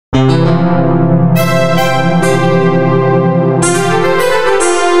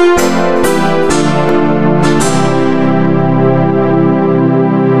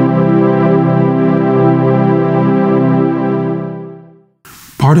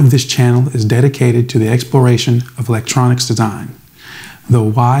Part of this channel is dedicated to the exploration of electronics design. Though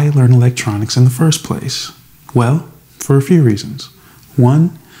why learn electronics in the first place? Well, for a few reasons.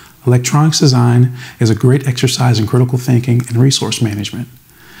 One, electronics design is a great exercise in critical thinking and resource management.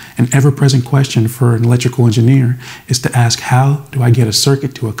 An ever-present question for an electrical engineer is to ask, how do I get a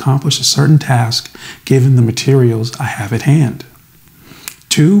circuit to accomplish a certain task given the materials I have at hand?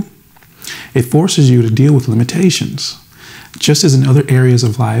 Two, it forces you to deal with limitations. Just as in other areas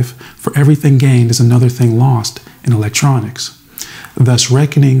of life, for everything gained is another thing lost in electronics. Thus,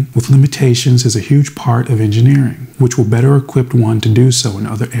 reckoning with limitations is a huge part of engineering, which will better equip one to do so in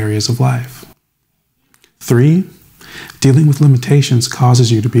other areas of life. 3. Dealing with limitations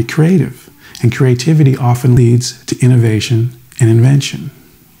causes you to be creative, and creativity often leads to innovation and invention.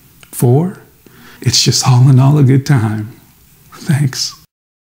 4. It's just all in all a good time. Thanks.